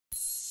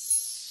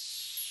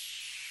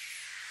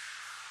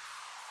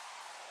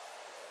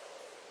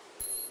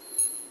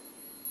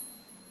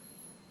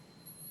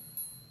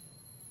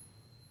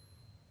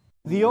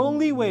The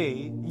only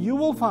way you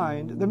will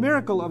find the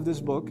miracle of this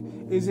book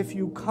is if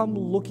you come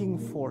looking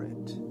for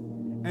it,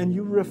 and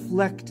you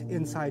reflect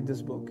inside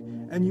this book,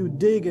 and you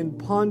dig and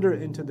ponder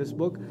into this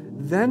book.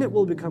 Then it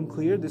will become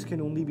clear this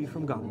can only be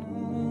from God.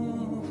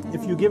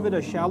 If you give it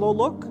a shallow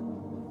look,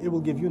 it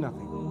will give you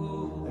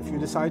nothing. If you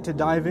decide to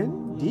dive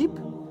in deep,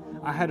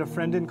 I had a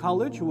friend in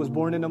college who was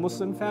born in a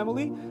Muslim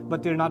family,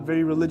 but they're not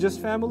very religious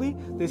family.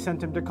 They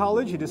sent him to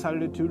college. He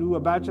decided to do a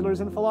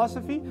bachelor's in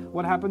philosophy.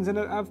 What happens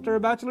after a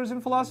bachelor's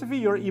in philosophy?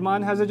 Your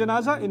iman has a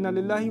janazah. Inna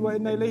lillahi wa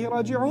inna ilayhi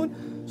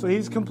raji'un. So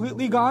he's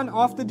completely gone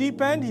off the deep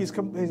end. He's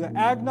an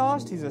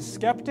agnost. He's a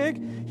skeptic.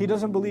 He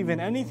doesn't believe in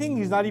anything.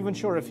 He's not even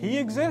sure if he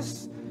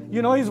exists.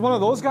 You know, he's one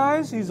of those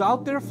guys. He's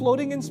out there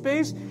floating in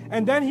space.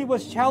 And then he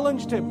was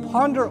challenged to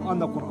ponder on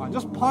the Quran.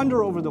 Just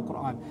ponder over the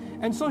Quran.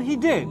 And so he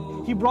did.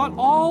 He brought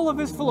all of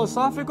his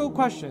philosophical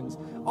questions,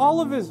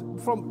 all of his,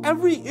 from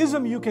every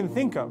ism you can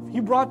think of, he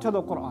brought to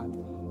the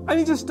Quran. And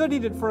he just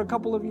studied it for a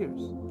couple of years.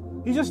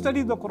 He just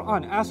studied the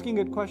Quran, asking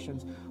it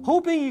questions,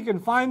 hoping he can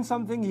find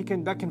something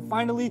that can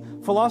finally,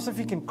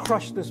 philosophy can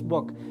crush this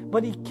book.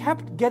 But he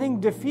kept getting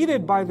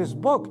defeated by this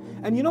book.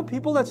 And you know,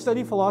 people that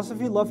study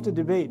philosophy love to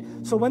debate.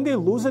 So when they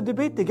lose a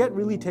debate, they get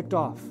really ticked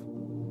off.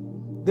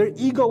 Their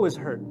ego is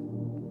hurt.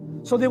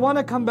 So they want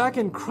to come back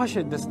and crush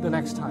it the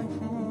next time.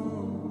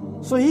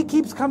 So he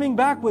keeps coming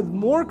back with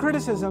more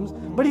criticisms,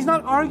 but he's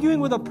not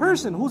arguing with a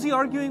person. Who's he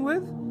arguing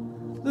with?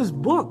 This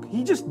book.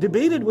 He just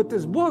debated with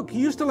this book. He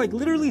used to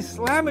literally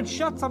slam it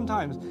shut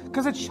sometimes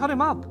because it shut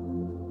him up.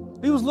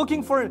 He was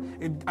looking for it.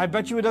 I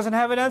bet you it doesn't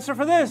have an answer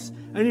for this.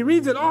 And he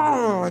reads it.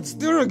 Oh, it's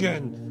there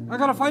again. I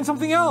gotta find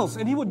something else.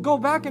 And he would go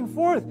back and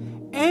forth,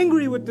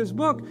 angry with this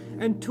book.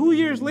 And 2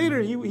 years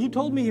later, he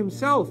told me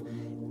himself,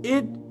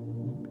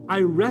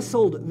 I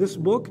wrestled this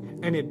book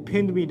and it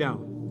pinned me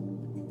down.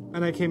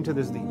 And I came to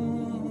this deen.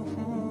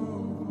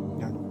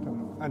 Yeah,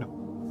 I know.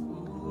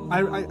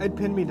 It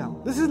pinned me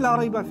down. This is la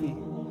rayba fi.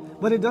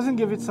 But it doesn't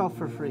give itself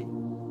for free.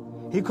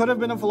 He could have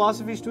been a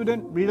philosophy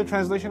student, read a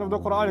translation of the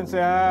Quran and say,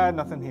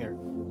 nothing here,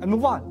 and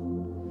move on.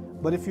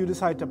 But if you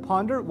decide to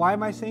ponder, why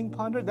am I saying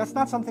ponder? That's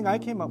not something I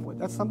came up with.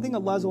 That's something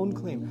Allah's own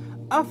claim.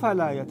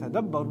 أَفَلَا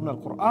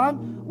يَتَدَبَّرُونَ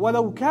الْقُرْآنَ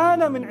وَلَوْ كَانَ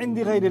مِنْ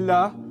عِنْدِ غَيْرِ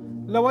اللَّهِ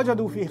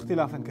لَوَجَدُوا فِيهِ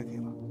اخْتِلَافًا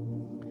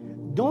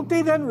كَثِيرًا. Don't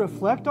they then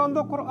reflect on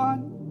the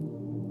Quran?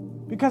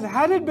 Because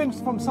had it been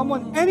from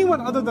anyone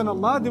other than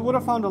Allah, they would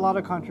have found a lot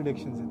of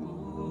contradictions in it.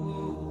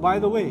 By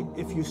the way,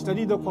 if you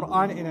study the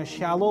Quran in a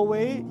shallow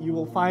way, you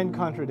will find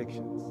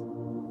contradictions.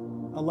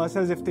 Allah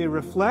says if they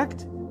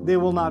reflect, they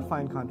will not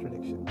find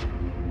contradictions.